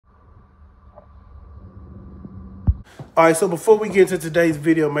All right, so before we get into today's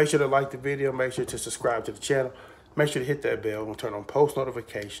video, make sure to like the video, make sure to subscribe to the channel, make sure to hit that bell and turn on post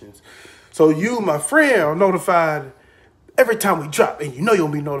notifications. So you, my friend, are notified every time we drop, and you know you'll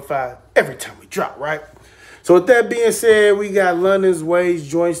be notified every time we drop, right? So with that being said, we got LondonsWay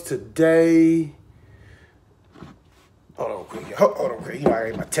joints today. Hold on quick. Hold on quick. You know I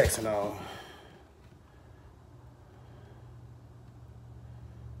got my texting on.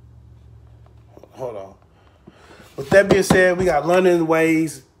 Hold on. With that being said, we got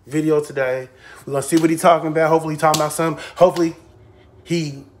LondonsWay's video today. We're gonna see what he's talking about. Hopefully he's talking about something. Hopefully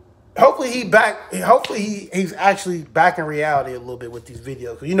he's actually back in reality a little bit with these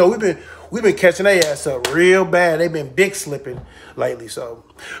videos. Cause you know we've been catching their ass up real bad. They've been big slipping lately. So,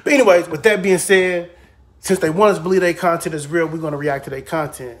 but anyways, with that being said, since they want us to believe their content is real, we're gonna react to their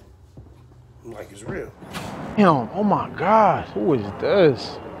content like it's real. Damn, oh my God, who is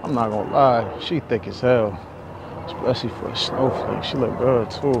this? I'm not gonna lie, she thick as hell. Especially for a snowflake. She look good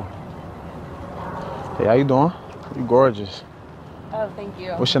too. Hey, how you doing? You gorgeous. Oh, thank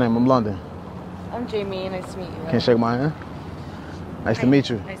you. What's your name? I'm London. I'm Jamie. Nice to meet you. Can you shake my hand? Nice to meet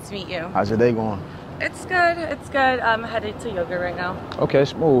you. Nice to meet you. How's your day going? It's good. It's good. I'm headed to yoga right now. Okay,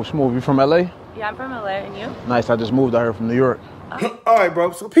 smooth, smooth. You from LA? Yeah, I'm from LA. And you? Nice. I just moved out here from New York. All right,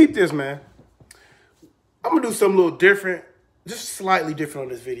 bro. So peep this, man. I'm gonna do something a little different, just slightly different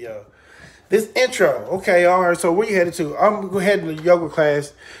on this video. This intro, okay, all right, so where you headed to? I'm heading to the yoga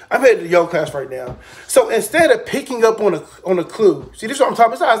class. I'm headed to the yoga class right now. So instead of picking up on a clue, see, this is what I'm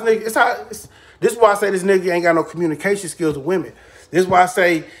talking about. This is why I say this nigga ain't got no communication skills with women. This is why I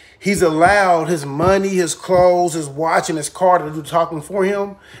say he's allowed his money, his clothes, his watch, and his car to do talking for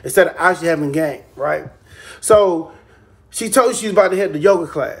him instead of actually having game, right? So she told you she's about to head to the yoga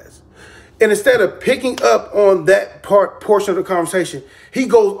class. And instead of picking up on that portion of the conversation, he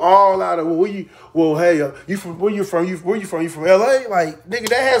goes all out of, you from where you from? You from LA? Like, nigga,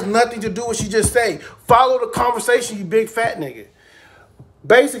 that has nothing to do with what she just said. Follow the conversation, you big fat nigga.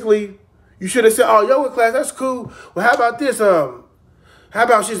 Basically, you should have said, oh, yoga class, that's cool. Well, how about this? How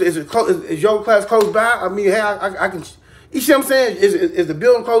about is yoga class close by? I mean, hey, I can. You see what I'm saying? Is the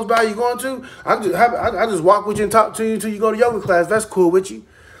building close by you going to? I just walk with you and talk to you until you go to yoga class. That's cool with you.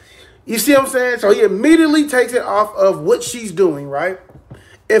 You see what I'm saying? So he immediately takes it off of what she's doing, right?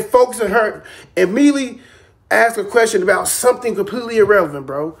 And focuses on her. Immediately asks a question about something completely irrelevant,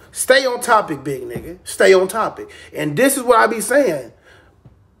 bro. Stay on topic, big nigga. Stay on topic. And this is what I be saying.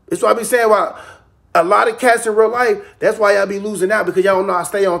 This is what I be saying about a lot of cats in real life. That's why y'all be losing out, because y'all don't know how to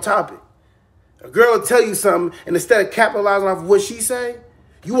stay on topic. A girl will tell you something, and instead of capitalizing off of what she say,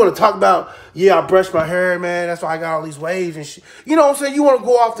 you want to talk about, yeah, I brushed my hair, man. That's why I got all these waves and shit. You know what I'm saying? You want to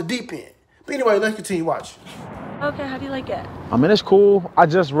go off the deep end. But anyway, let's continue watching. Okay, how do you like it? I mean, it's cool. I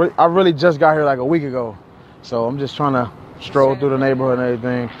really just got here like a week ago. So I'm just trying to stroll through the neighborhood and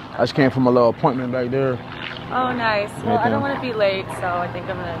everything. I just came from a little appointment back there. Oh, nice. Well, I don't want to be late, so I think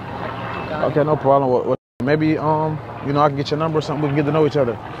I'm going to keep going. Okay, no problem. Maybe, you know, I can get your number or something. We can get to know each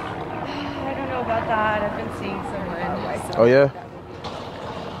other. I don't know about that. I've been seeing someone. Oh, yeah?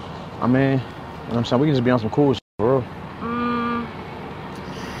 I mean, you know what I'm saying? We can just be on some cool shit, bro.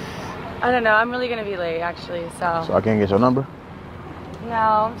 I don't know. I'm really going to be late, actually, so. So I can't get your number? No,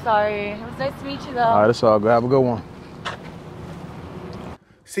 I'm sorry. It was nice to meet you, though. All right, that's all good. Have a good one.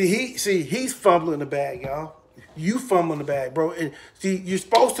 He's fumbling the bag, y'all. You fumbling the bag, bro. And see, you're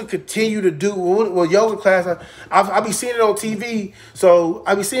supposed to continue to do, well, yoga class, I be seeing it on TV. So,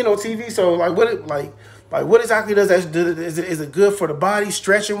 what exactly does that do? Is it good for the body,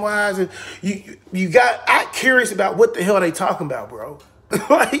 stretching wise? And I'm curious about what the hell they talking about, bro.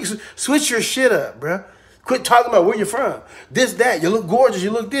 Like, switch your shit up, bro. Quit talking about where you're from. This, that. You look gorgeous.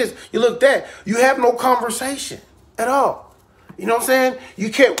 You look this. You look that. You have no conversation at all. You know what I'm saying? You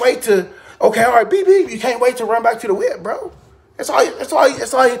can't wait to, okay, all right, beep, beep. You can't wait to run back to the whip, bro. That's all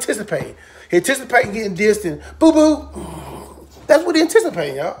he anticipating. He anticipating getting dissed and boo-boo. That's what he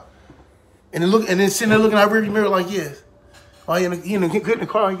anticipating, y'all. And then sitting there looking at the rearview mirror like, yes. Oh, get in the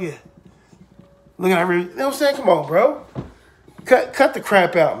car, yeah. Looking at you know what I'm saying? Come on, bro. Cut the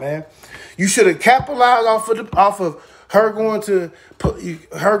crap out, man. You should have capitalized off of her going to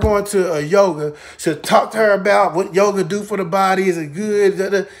yoga. Should talk to her about what yoga do for the body. Is it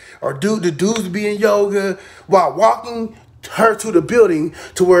good? Or do the dudes be in yoga while walking her to the building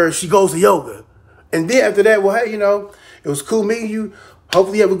to where she goes to yoga. And then after that, well, hey, you know, it was cool meeting you.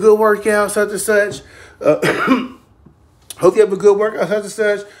 Hopefully you have a good workout, such and such. Hope you have a good workout, such and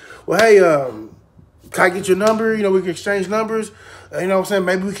such. Well, hey, can I get your number? You know, we can exchange numbers. You know what I'm saying?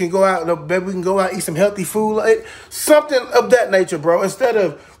 Maybe we can go out. Maybe we can go out, eat some healthy food, like something of that nature, bro. Instead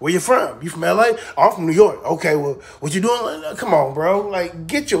of where you from? You from LA? Oh, I'm from New York. Okay, well, what you doing? Come on, bro. Like,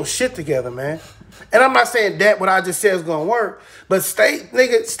 get your shit together, man. And I'm not saying that what I just said is gonna work, but stay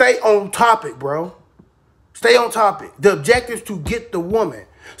on topic, bro. Stay on topic. The objective is to get the woman.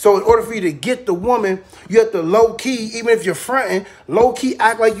 So in order for you to get the woman, you have to low-key, even if you're fronting, low-key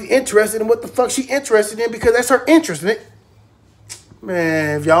act like you're interested in what the fuck she interested in because that's her interest, Nick.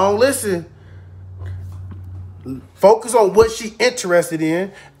 Man, if y'all don't listen, focus on what she interested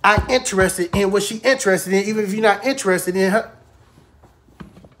in. I'm interested in what she interested in, even if you're not interested in her.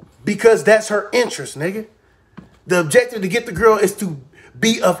 Because that's her interest, nigga. The objective to get the girl is to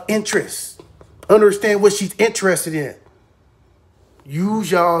be of interest. Understand what she's interested in. Use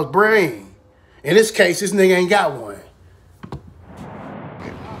y'all's brain. In this case, this nigga ain't got one.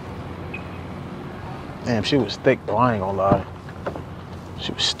 Damn, she was thick, though. I ain't gonna lie.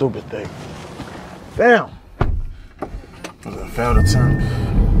 She was stupid thick. Damn. Was it a failed attempt?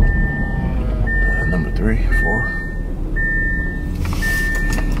 Number 3, 4.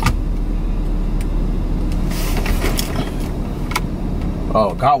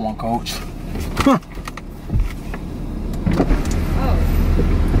 Oh, got one, coach. Huh. Oh.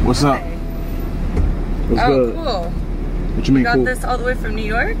 What's up? What's good? Cool. What you mean, Got cool? this all the way from New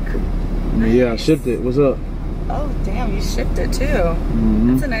York? I mean, yeah, I shipped it. What's up? Oh, damn, you shipped it too.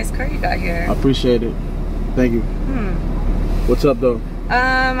 That's a nice car you got here. I appreciate it. Thank you. What's up, though?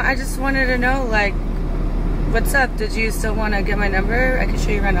 I just wanted to know, like, what's up? Did you still want to get my number? I can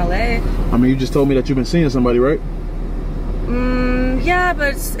show you around LA. I mean, you just told me that you've been seeing somebody, right? Yeah,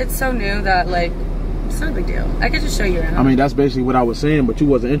 but it's so new that, like, it's not a big deal. I could just show you around. I mean, that's basically what I was saying, but you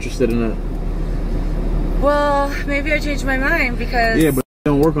wasn't interested in that. Well, maybe I changed my mind because... Yeah, but it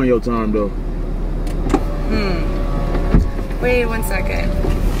don't work on your time, though. Wait 1 second.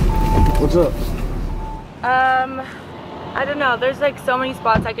 What's up? I don't know. There's, like, so many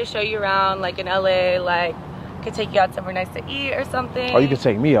spots I could show you around, like, in LA. Like, I could take you out somewhere nice to eat or something. Oh, you can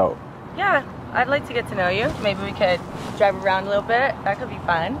take me out? Yeah, I'd like to get to know you. Maybe we could drive around a little bit. That could be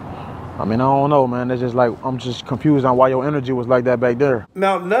fun. I mean, I don't know, man. It's just like, I'm just confused on why your energy was like that back there.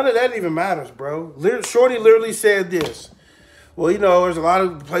 Now, none of that even matters, bro. Shorty literally said this. Well, you know, there's a lot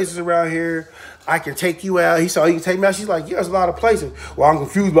of places around here. I can take you out. He saw you can take me out. She's like, yeah, there's a lot of places. Well, I'm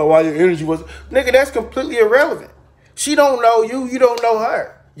confused about why your energy was... Nigga, that's completely irrelevant. She don't know you. You don't know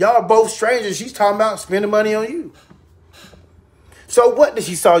her. Y'all are both strangers. She's talking about spending money on you. So what did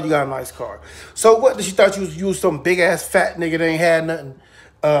she saw you got a nice car? So what did she thought you was some big-ass fat nigga that ain't had nothing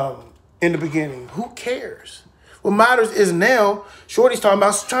in the beginning? Who cares? What matters is now, Shorty's talking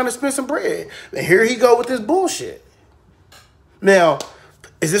about trying to spend some bread. And here he go with this bullshit. Now,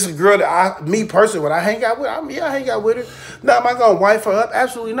 is this a girl that me personally, would I hang out with? I mean, yeah, I hang out with her. Now, am I going to wife her up?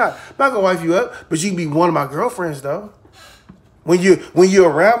 Absolutely not. I'm not going to wife you up, but you can be one of my girlfriends, though. When you're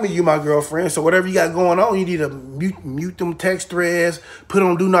around me, you're my girlfriend. So whatever you got going on, you need to mute them text threads, put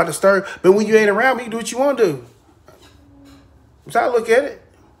on Do Not Disturb. But when you ain't around me, you do what you want to do. That's how I look at it.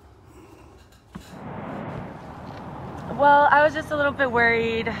 Well, I was just a little bit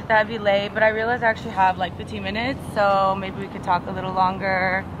worried that I'd be late, but I realized I actually have like 15 minutes, so maybe we could talk a little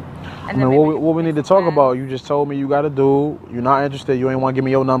longer. And I mean, what we need to talk about, you just told me you got a dude, you're not interested, you ain't want to give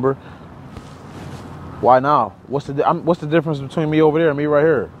me your number. Why now? What's the difference between me over there and me right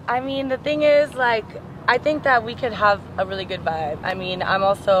here? I mean, the thing is, like, I think that we could have a really good vibe. I mean, I'm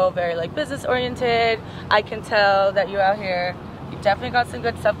also very, like, business oriented. I can tell that you're out here. You've definitely got some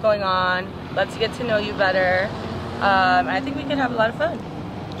good stuff going on. Love to get to know you better. I think we could have a lot of fun.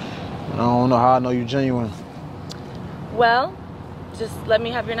 I don't know how I know you're genuine. Well, just let me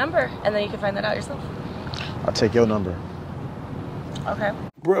have your number, and then you can find that out yourself. I'll take your number. Okay.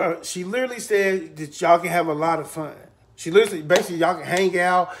 Bruh, she literally said that y'all can have a lot of fun. She literally, basically, y'all can hang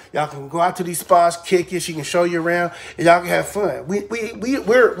out, y'all can go out to these spots, kick it, she can show you around, and y'all can have fun.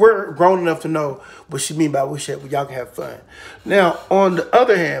 We're grown enough to know what she mean by y'all can have fun. Now, on the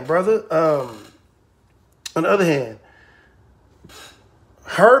other hand, brother, on the other hand,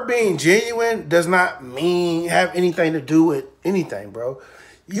 her being genuine does not mean have anything to do with anything, bro.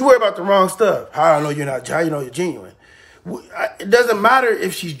 You worry about the wrong stuff. How I know you're not, how you know you're genuine. It doesn't matter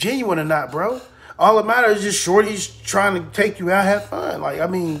if she's genuine or not, bro. All that matters is just Shorty's trying to take you out, have fun. Like, I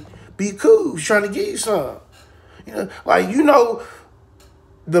mean, be cool. She's trying to get you some. You know, like, you know,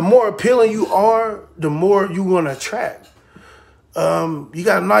 the more appealing you are, the more you want to attract. You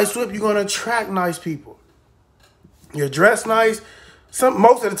got a nice whip, you're going to attract nice people. You're dressed nice.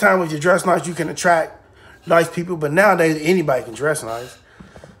 Most of the time when you're dressed nice, you can attract nice people. But nowadays, anybody can dress nice.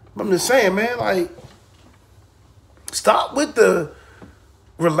 I'm just saying, man, like, stop with the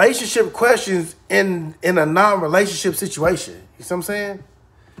relationship questions in a non-relationship situation. You see what I'm saying?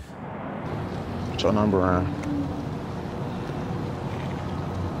 Put your number in.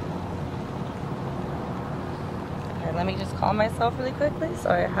 Okay, let me just call myself really quickly so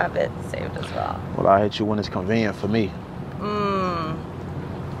I have it saved as well. Well, I hit you when it's convenient for me.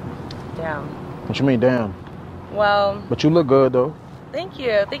 Damn. What you mean, damn? Well. But you look good, though. Thank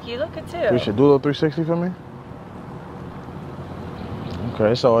you. Thank you. You look good, too. We should do a little 360 for me?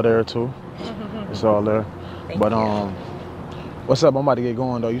 Okay, it's all there, too. It's all there. Thank you. What's up? I'm about to get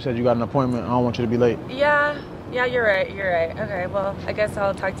going, though. You said you got an appointment. I don't want you to be late. Yeah, you're right. You're right. Okay, well, I guess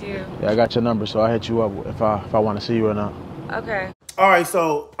I'll talk to you. Yeah, I got your number, so I'll hit you up if I want to see you or not. Okay. All right,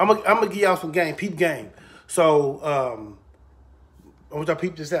 so I'm gonna give y'all some game, peep game. So I want y'all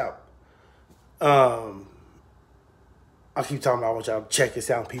peep this out. I keep talking about I want y'all to check this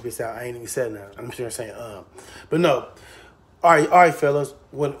out, peep this out. I ain't even said nothing. I'm sure saying but no. All right, fellas.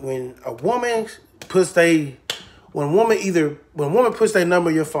 When a woman puts their number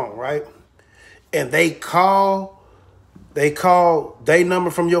in your phone, right, and they call their number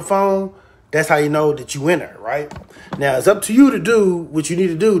from your phone, that's how you know that you in her, right? Now, it's up to you to do what you need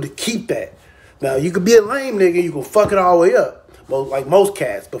to do to keep that. Now, you could be a lame nigga, you can fuck it all the way up, like most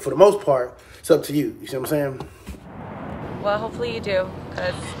cats, but for the most part, it's up to you. You see what I'm saying? Well, hopefully you do,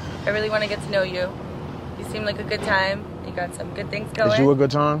 because I really want to get to know you. You seem like a good time. You got some good things going. Is you a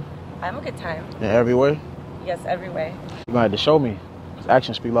good time? I'm a good time. In every way? Yes, every way. You're going to have to show me.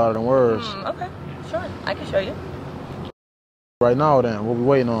 Actions speak louder than words. Okay, sure. I can show you. Right now, then, what we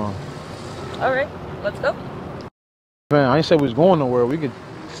waiting on? All right, let's go. Man, I ain't say we was going nowhere. We could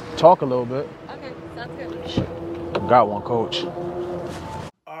talk a little bit. Okay, sounds good. Got one, coach. All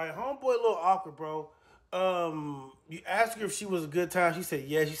right, homeboy, a little awkward, bro. You asked her if she was a good time. She said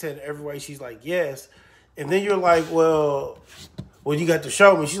yes. She said every way. She's like yes. And then you're like, well, you got to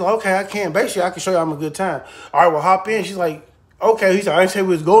show me. She's like, okay, I can. Basically, I can show you I'm a good time. All right, well, hop in. She's like, okay. He said, I didn't say we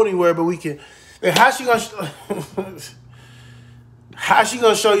was going anywhere, but we can. And how's she gonna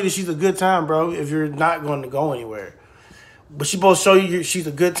show you that she's a good time, bro, if you're not going to go anywhere? But she supposed to show you she's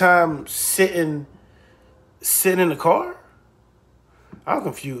a good time sitting in the car? I'm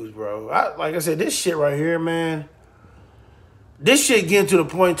confused, bro. Like I said, this shit right here, man. This shit getting to the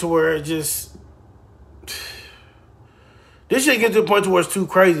point to where it just... This shit getting to the point to where it's too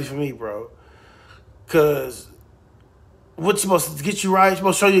crazy for me, bro. Because what's supposed to get you right?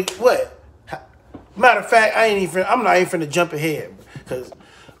 Supposed to show you what? Matter of fact, I'm not even finna jump ahead. Because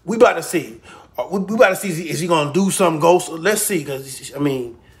we about to see. We about to see, is he going to do something ghost? Let's see, because, I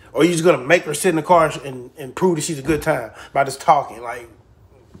mean, or you just going to make her sit in the car and prove that she's a good time by just talking, like.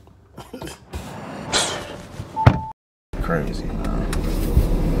 Crazy, man.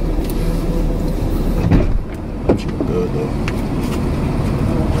 She look good, though.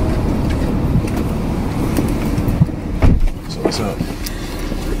 So what's up?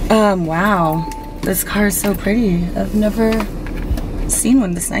 Wow. This car is so pretty. I've never seen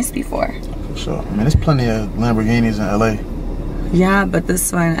one this nice before. For sure. I mean, there's plenty of Lamborghinis in LA. Yeah, but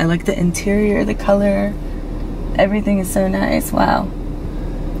this one, I like the interior, the color. Everything is so nice. Wow.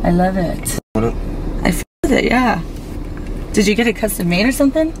 I love it. What up? I feel it, yeah. Did you get it custom made or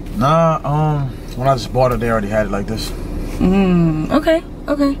something? Nah, when I just bought it, they already had it like this. Okay.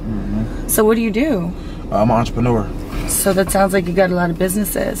 So what do you do? I'm an entrepreneur. So that sounds like you got a lot of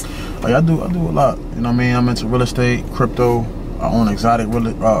businesses. Oh, yeah, I do a lot. You know what I mean? I'm into real estate, crypto. I own an exotic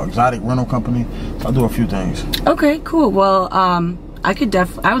rental company. So I do a few things. Okay, cool. Well, I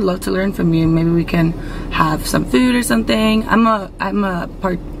would love to learn from you. Maybe we can have some food or something. I'm a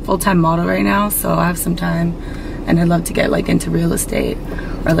full-time model right now, so I have some time, and I'd love to get like into real estate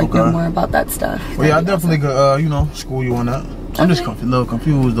or like know more about that stuff. Well, yeah, I definitely could school you on that. I'm just a little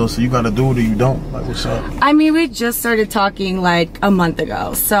confused though, so you gotta do it or you don't. Like, what's up? I mean, we just started talking like a month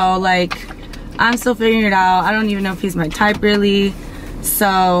ago, so like I'm still figuring it out. I don't even know if he's my type really,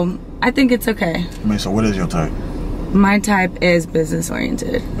 so I think it's okay. I mean, so what is your type? My type is business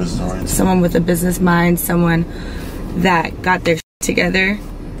oriented. Business oriented. Someone with a business mind, someone that got their shit together,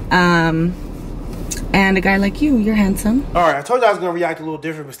 and a guy like you. You're handsome. All right, I told you I was gonna react a little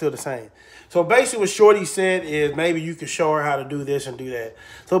different, but still the same. So basically what Shorty said is maybe you could show her how to do this and do that.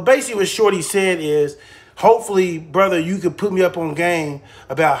 So basically what Shorty said is, hopefully, brother, you could put me up on game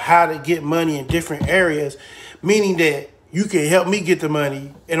about how to get money in different areas, meaning that you can help me get the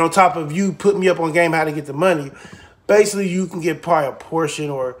money. And on top of you put me up on game how to get the money, basically you can get probably a portion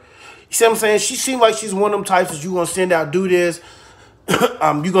or, you see what I'm saying? She seemed like she's one of them types that you going to send out, do this.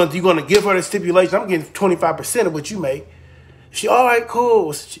 You're gonna give her the stipulation. I'm getting 25% of what you make. She, all right,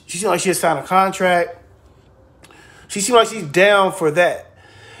 cool. She seemed like she had signed a contract. She seemed like she's down for that.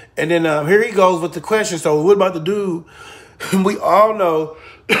 And then here he goes with the question. So what about the dude? We all know.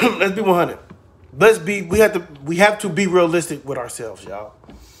 Let's be 100. We have to be realistic with ourselves, y'all.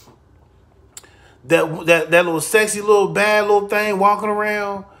 That little sexy little bad little thing walking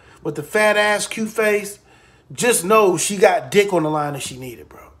around with the fat ass, cute face. Just know she got dick on the line that she needed,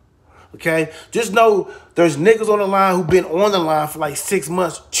 bro. Okay? Just know there's niggas on the line who been on the line for like 6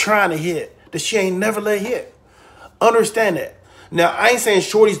 months trying to hit that she ain't never let hit. Understand that. Now, I ain't saying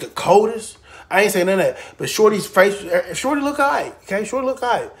Shorty's the coldest. I ain't saying none of that. But Shorty's face, Shorty look all right. Okay? Shorty look all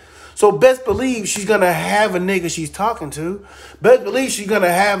right. So best believe she's going to have a nigga she's talking to. Best believe she's going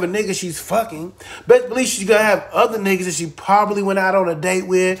to have a nigga she's fucking. Best believe she's going to have other niggas that she probably went out on a date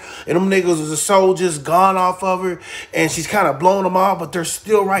with. And them niggas was a soul just gone off of her. And she's kind of blown them off, but they're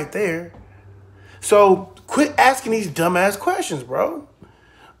still right there. So quit asking these dumbass questions, bro.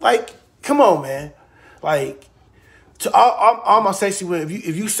 Like, come on, man. Like, to all my sexy women,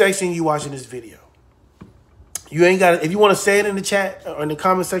 if you sexy and you watching this video, you ain't got to, if you want to say it in the chat or in the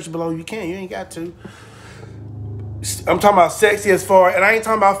comment section below, you can. You ain't got to. I'm talking about sexy as far, and I ain't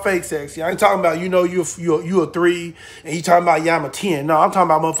talking about fake sexy. I ain't talking about, you know, you a 3 and you talking about, yeah, I'm a 10. No, I'm talking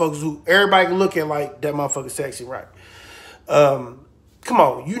about motherfuckers who everybody can look at like that motherfucker sexy, right? Come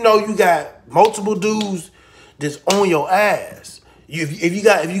on, you know you got multiple dudes that's on your ass.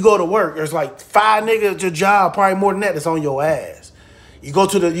 If you go to work, there's like 5 niggas at your job, probably more than that, that's on your ass. You go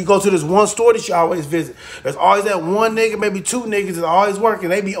to this one store that you always visit. There's always that one nigga, maybe 2 niggas that's always working.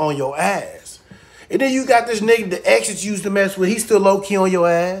 They be on your ass. And then you got this nigga the exes used to mess with. He's still low key on your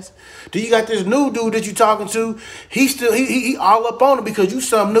ass. Then you got this new dude that you talking to. He all up on it because you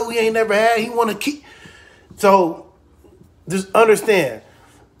something new he ain't never had. He want to keep. So just understand,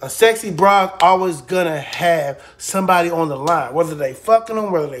 a sexy broad always gonna have somebody on the line, whether they fucking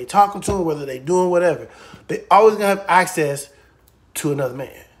them, whether they talking to them, whether they doing whatever. They always gonna have access to another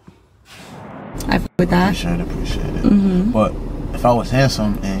man. I feel with that. Appreciate it. Mm-hmm. But if I was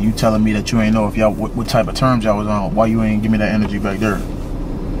handsome and you telling me that you ain't know if y'all what type of terms y'all was on, why you ain't give me that energy back there?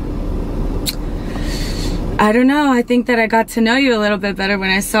 I don't know. I think that I got to know you a little bit better when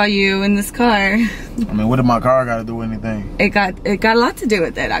I saw you in this car. I mean, what did my car got to do with anything? It got a lot to do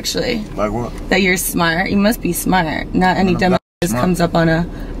with it, actually. Like what? That you're smart. You must be smart. Not any dumb just comes up on a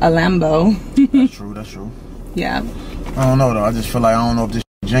Lambo. That's true. That's true. Yeah. I don't know though. I just feel like I don't know if this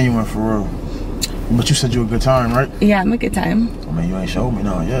is genuine for real. But you said you a good time, right? Yeah, I'm a good time. I mean, you ain't showed me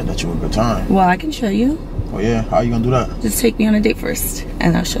no yet that you a good time. Well, I can show you. Oh yeah? How you gonna do that? Just take me on a date first,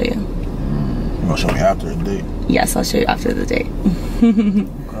 and I'll show you. You gonna show me after the date? Yes, I'll show you after the date.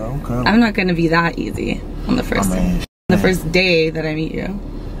 Okay. I'm not gonna be that easy on the first day. The first day that I meet you.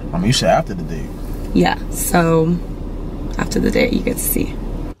 I mean, you said after the date. Yeah, so after the date, you get to see.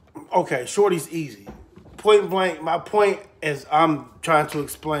 Okay, Shorty's easy. Point blank, my point is I'm trying to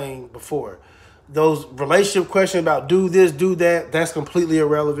explain before. Those relationship questions about do this, do that, that's completely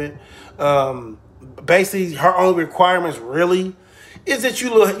irrelevant. Basically, her only requirements really is that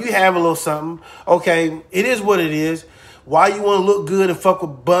you have a little something. Okay, it is what it is. Why you want to look good and fuck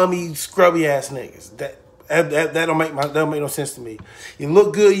with bummy, scrubby ass niggas? That don't make no sense to me. You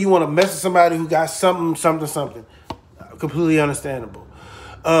look good, you want to mess with somebody who got something. Completely understandable.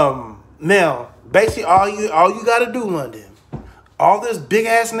 Now, basically, all you gotta do, London, all this big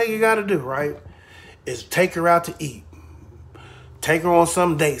ass nigga gotta do, right, is take her out to eat. Take her on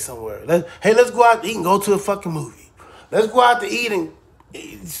some date somewhere. Let's go out to eat and go to a fucking movie. Let's go out to eat and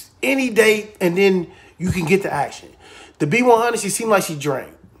any date, and then you can get to action. The B100, she seemed like she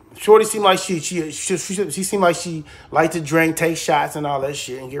drank. Shorty seemed like she seemed like she liked to drink, take shots and all that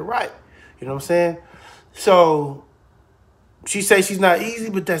shit and get right. You know what I'm saying? So she say she's not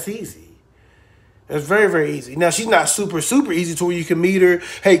easy, but that's easy. That's very, very easy. Now, she's not super, super easy to where you can meet her.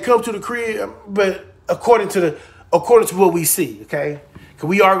 Hey, come to the crib. But according to what we see, okay? Because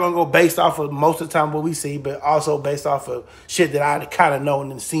we are going to go based off of most of the time what we see, but also based off of shit that I kind of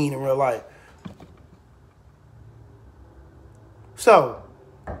known and seen in real life. So.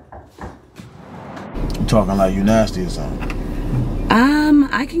 You talking like you nasty or something?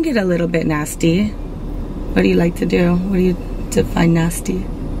 I can get a little bit nasty. What do you like to do? What do you define nasty?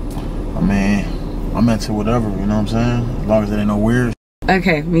 I mean, I'm into whatever, you know what I'm saying? As long as it ain't no weird.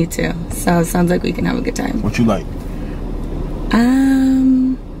 Okay, me too. So it sounds like we can have a good time. What you like?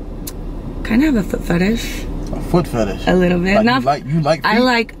 Kind of have a foot fetish. A foot fetish? A little bit. Like, you like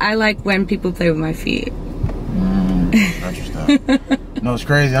feet? I like when people play with my feet. Interesting. No, it's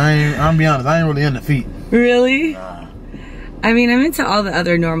crazy. I'm be honest, I ain't really into feet. Really? Nah. I mean, I'm into all the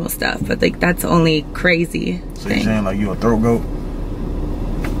other normal stuff, but like that's only crazy. So you're saying like you a throat goat?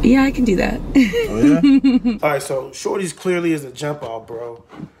 Yeah, I can do that. Oh yeah? All right, so Shorty's clearly is a jump off, bro.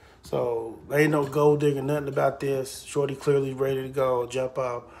 So there ain't no gold digger, nothing about this. Shorty clearly ready to go, jump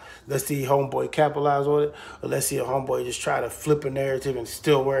out. Let's see homeboy capitalize on it, or let's see a homeboy just try to flip a narrative and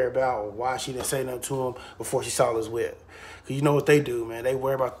still worry about why she didn't say nothing to him before she saw his whip. Because you know what they do, man. They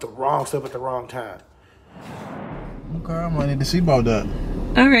worry about the wrong stuff at the wrong time. Okay, I might need to see about that.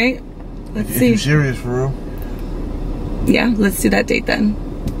 All right. Let's see. If you're serious, for real. Yeah, let's do that date then.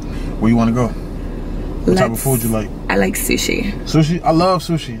 Where you want to go? What type of food you like? I like sushi. Sushi? I love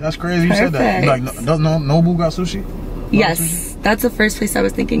sushi. That's crazy you said that. You like, does Nobu got sushi? Yes, sushi? That's the first place I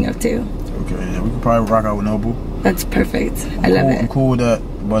was thinking of too. Okay, yeah, we could probably rock out with Nobu. That's perfect. I love it. I'm cool with that,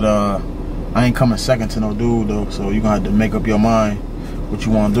 but I ain't coming second to no dude though, so you're gonna have to make up your mind what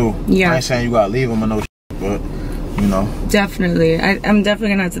you want to do. Yeah. I ain't saying you gotta leave him or no shit, but you know. Definitely. I'm definitely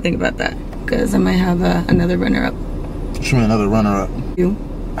gonna have to think about that because I might have another runner-up. What you mean another runner-up? You.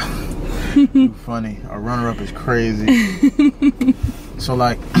 You funny. A runner-up is crazy. So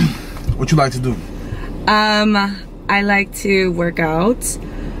like, what you like to do? I like to work out.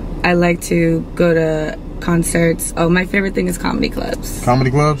 I like to go to concerts. Oh, my favorite thing is comedy clubs.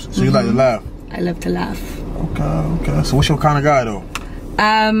 Comedy clubs? So you like to laugh? I love to laugh. Okay. So what's your kind of guy though?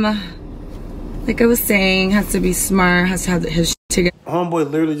 Like I was saying, has to be smart, has to have his shit together.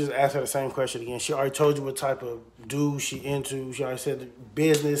 Homeboy literally just asked her the same question again. She already told you what type of dude she into. She already said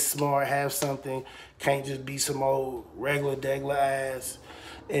business, smart, have something. Can't just be some old regular degla ass.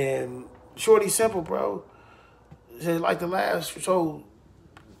 And shorty simple, bro. She like to laugh. So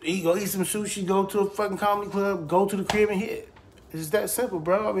he go eat some sushi, go to a fucking comedy club, go to the crib and hit. It's that simple,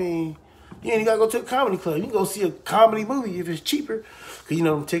 bro. I mean, you ain't gotta go to a comedy club. You can go see a comedy movie if it's cheaper. Cause you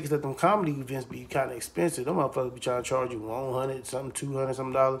know them tickets at them comedy events be kind of expensive. Them motherfuckers be trying to charge you $100 something, $200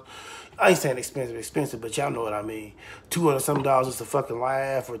 something dollars. I ain't saying expensive, but y'all know what I mean. $200 something dollars is the fucking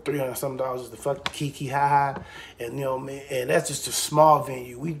laugh, or $300 something dollars is the fucking kiki ha ha. And you know what I mean. And that's just a small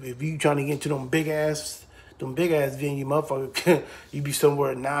venue. If you trying to get into them big ass venue, motherfucker, you be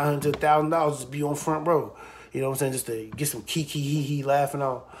somewhere $900 to $1,000 to be on front row. You know what I'm saying? Just to get some kiki hee hee laughing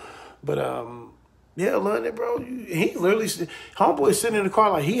on. But yeah, London, bro. He literally, homeboy sitting in the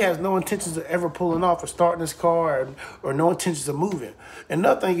car like he has no intentions of ever pulling off or starting his car or no intentions of moving. And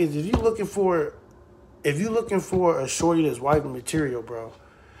another thing is, if you looking for a shorty that's wife material, bro,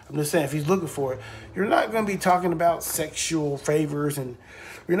 I'm just saying, if he's looking for it, you're not gonna be talking about sexual favors, and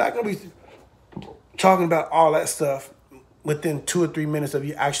you're not gonna be talking about all that stuff within 2 or 3 minutes of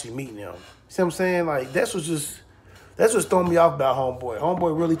you actually meeting them. See what I'm saying? Like that's what's throwing me off about homeboy.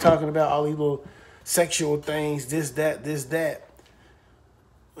 Homeboy really talking about all these little sexual things, this, that.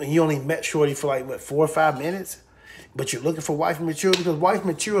 And you only met shorty for like, what, 4 or 5 minutes? But you're looking for wife material, because wife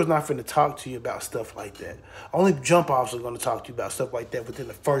material is not finna talk to you about stuff like that. Only jump offs are gonna talk to you about stuff like that within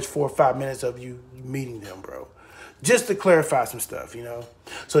the first 4 or 5 minutes of you meeting them, bro. Just to clarify some stuff, you know?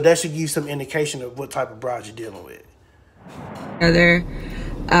 So that should give you some indication of what type of bride you're dealing with.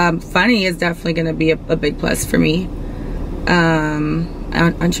 Funny is definitely gonna be a big plus for me.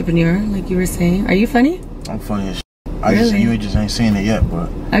 Entrepreneur, like you were saying. Are you funny? I'm funny as shit. You just ain't seen it yet, but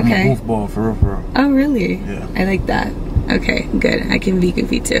okay. I'm a goofball for real. Oh, really? Yeah. I like that. Okay, good. I can be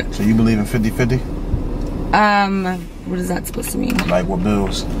goofy too. So you believe in 50-50? What is that supposed to mean? Like what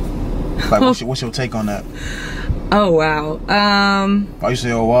bills? Like what's your take on that? Oh, wow. Why you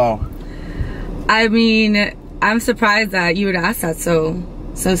say, oh, wow? I mean, I'm surprised that you would ask that so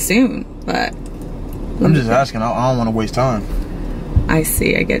soon, but I'm just asking. I don't want to waste time. I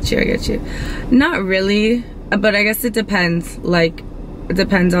see. I get you. Not really, but I guess it depends. Like, it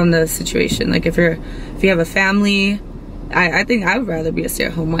depends on the situation. Like, if you have a family, I think I would rather be a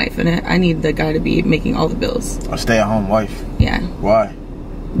stay-at-home wife, and I need the guy to be making all the bills. A stay-at-home wife? Yeah. Why?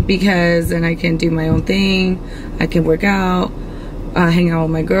 Because then I can do my own thing. I can work out, hang out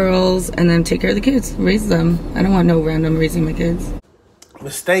with my girls, and then take care of the kids, raise them. I don't want no random raising my kids.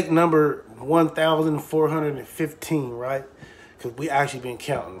 Mistake number 1,415, right? Because we actually been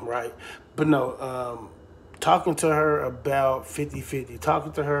counting, right? But no, talking to her about 50-50,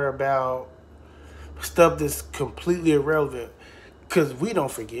 talking to her about stuff that's completely irrelevant, because we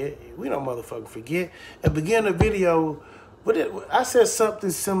don't forget. We don't motherfucking forget. At the beginning of the video, I said something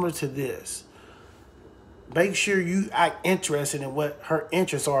similar to this. Make sure you act interested in what her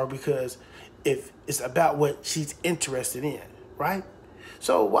interests are, because if it's about what she's interested in, right?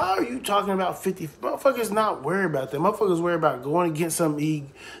 So why are you talking about 50? Motherfuckers not worried about that. Motherfuckers worried about going to get something to eat,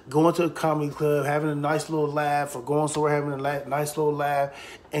 going to a comedy club, having a nice little laugh, or going somewhere having a nice little laugh,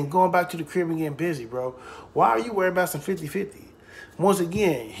 and going back to the crib and getting busy, bro. Why are you worried about some 50-50? Once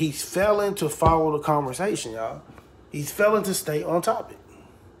again, he's failing to follow the conversation, y'all. He's failing to stay on topic.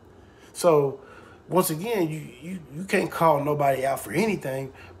 So once again, you can't call nobody out for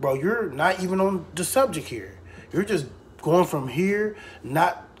anything, bro. You're not even on the subject here. You're just going from here,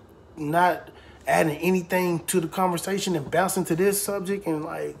 not adding anything to the conversation and bouncing to this subject. And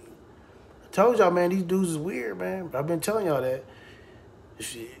like I told y'all, man, these dudes is weird, man. I've been telling y'all that.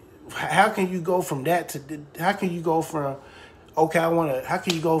 How can you go from that to? How can you go from? Okay, how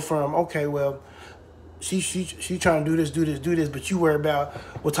can you go from? Okay, well, she trying to do this, but you worry about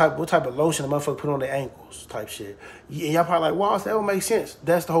what type of lotion the motherfucker put on their ankles, type shit. And y'all probably like, Wallz, that don't make sense.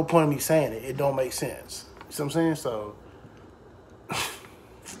 That's the whole point of me saying it. It don't make sense. You see what I'm saying? So,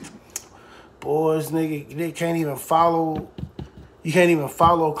 boys, nigga, they can't even follow. You can't even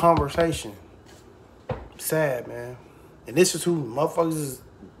follow a conversation. Sad, man. And this is who motherfuckers is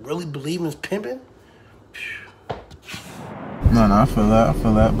really believing is pimping. No, I feel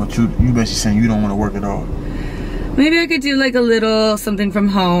that. But you basically saying you don't want to work at all. Maybe I could do like a little something from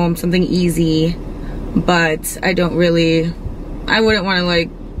home, something easy, but I wouldn't want to like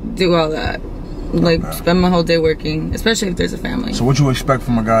do all that. Like spend my whole day working, especially if there's a family. So what you expect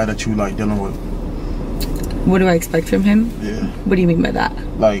from a guy that you like dealing with? What do I expect from him? Yeah. What do you mean by that?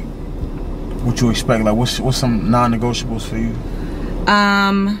 Like, what you expect? Like, what's some non-negotiables for you?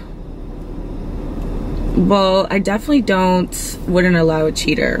 Well, I definitely wouldn't allow a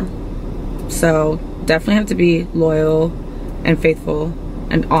cheater. So definitely have to be loyal and faithful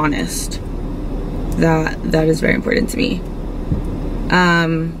and honest. That is very important to me.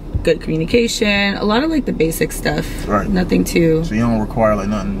 Good communication, a lot of like the basic stuff. Right. Nothing too. So you don't require like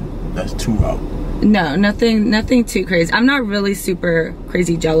nothing that's too out. No, nothing too crazy. I'm not really super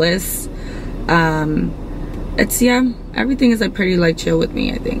crazy jealous. Everything is like pretty like chill with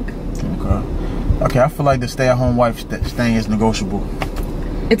me, I think. Okay, I feel like the stay-at-home wife thing is negotiable.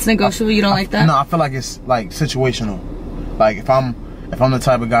 It's negotiable. You don't like that? No, I feel like it's like situational. Like if I'm the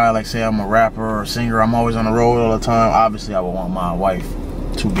type of guy, like say I'm a rapper or a singer, I'm always on the road all the time. Obviously, I would want my wife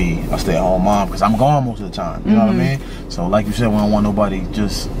to be a stay-at-home mom because I'm gone most of the time. You know what I mean? So like you said, we don't want nobody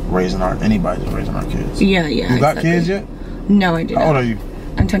just anybody just raising our kids. Yeah. You got kids yet? No, I do not. How old are you?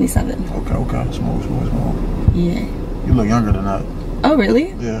 I'm 27. Okay. Smooth. Yeah. You look younger than that. Oh,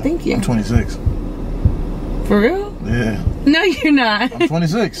 really? Yeah. Thank you. I'm 26. For real? Yeah. No, you're not. I'm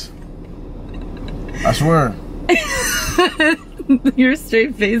 26. I swear. You're a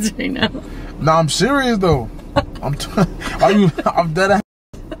straight face right now. No, I'm serious though. I'm dead ass.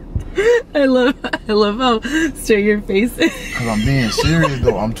 I love how straight your face is. Cause I'm being serious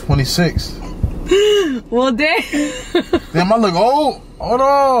though. I'm 26. Well, damn. Damn, I look old. Hold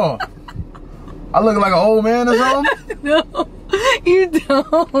on. I look like an old man or something? No, you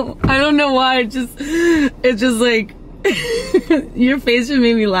don't. I don't know why. It's just like your face just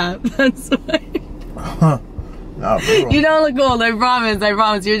made me laugh. That's why. Nah, you don't look old. I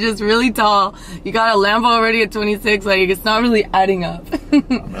promise. You're just really tall. You got a lamp already at 26. Like it's not really adding up.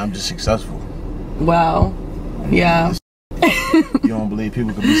 I'm just successful. Wow. Yeah. You don't believe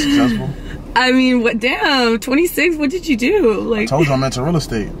people can be successful? I mean, what? Damn, 26. What did you do? Like, I told you I'm into real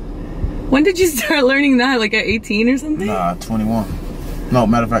estate. When did you start learning that? Like at 18 or something? Nah, 21. No,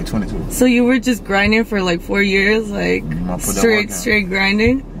 matter of fact, 22. So you were just grinding for like 4 years, like straight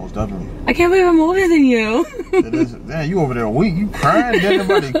grinding? Most definitely. I can't believe I'm older than you. Damn, you over there weak. You crying? Did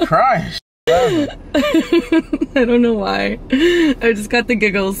anybody cry? I don't know why. I just got the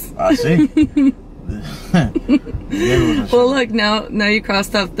giggles. I see. Well, look, now you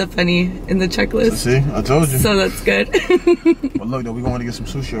crossed off the funny in the checklist. See, I told you. So that's good. But look, though, we going to get some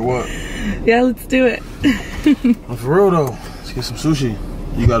sushi or what? Yeah, let's do it. Well, for real though, let's get some sushi.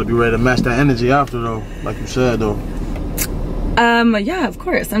 You got to be ready to match that energy after though, like you said though. Yeah, of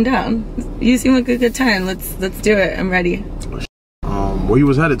course, I'm down. You seem like a good time. Let's do it. I'm ready. Where you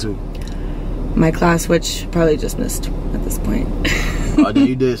was headed to? My class, which probably just missed at this point.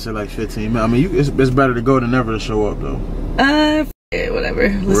 You did say like 15 minutes. I mean, it's better to go than never to show up though. Whatever.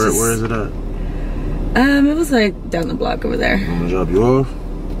 Where is it at? It was like down the block over there. I'm gonna drop you off?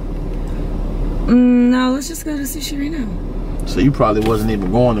 No, let's just go to sushi right now. So you probably wasn't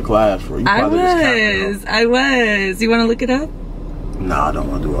even going to class for it. I was. You want to look it up? Nah, I don't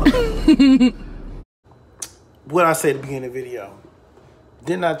want to do all that. What I said at the beginning of the video.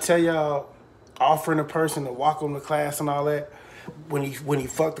 Didn't I tell y'all offering a person to walk on to class and all that? When he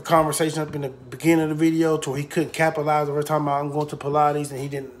fucked the conversation up in the beginning of the video to where he couldn't capitalize over time about I'm going to Pilates, and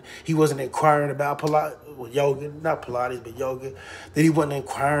he wasn't inquiring about yoga, not Pilates, but yoga. Then he wasn't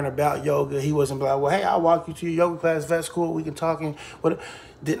inquiring about yoga. He wasn't like, well, hey, I'll walk you to your yoga class, vet school, we can talk. And what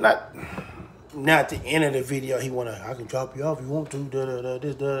did not now at the end of the video he I can drop you off if you want to,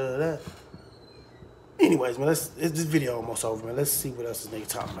 this, Anyways, man, this video almost over, man. Let's see what else this nigga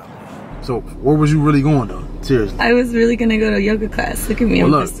talking about. So, where was you really going, though? Seriously. I was really gonna go to yoga class. Look at me, well,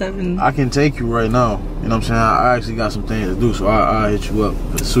 I'm look, just 7. I can take you right now. You know what I'm saying? I actually got some things to do, so I'll hit you up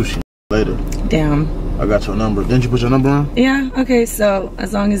for the sushi later. Damn. I got your number. Didn't you put your number on? Yeah. Okay. So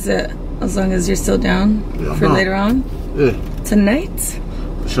as long as you're still down for later on. Yeah. Tonight.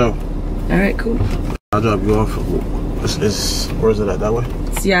 For sure. All right. Cool. I'll drop you off. Where is it at? That way?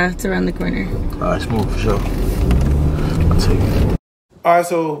 Yeah, it's around the corner. All right, smooth for sure. I'll take it. All right,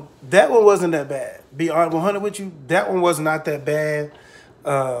 so that one wasn't that bad. Be honest, 100 with you, that one was not that bad.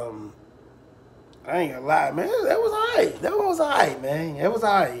 I ain't gonna lie, man. That was alright. That one was alright, man. That was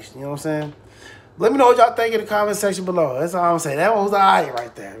alright. You know what I'm saying? Let me know what y'all think in the comment section below. That's all I'm saying. That one was alright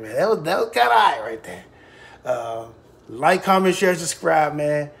right there, man. That was kind of alright right there. Like, comment, share, subscribe,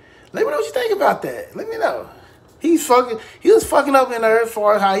 man. Let me know what you think about that. Let me know. He was fucking up in there as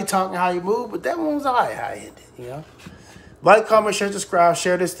far as how he talking, how he move, but that one was alright how he ended, you know? Like, comment, share, subscribe,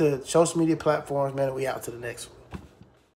 share this to social media platforms, man, and we out to the next one.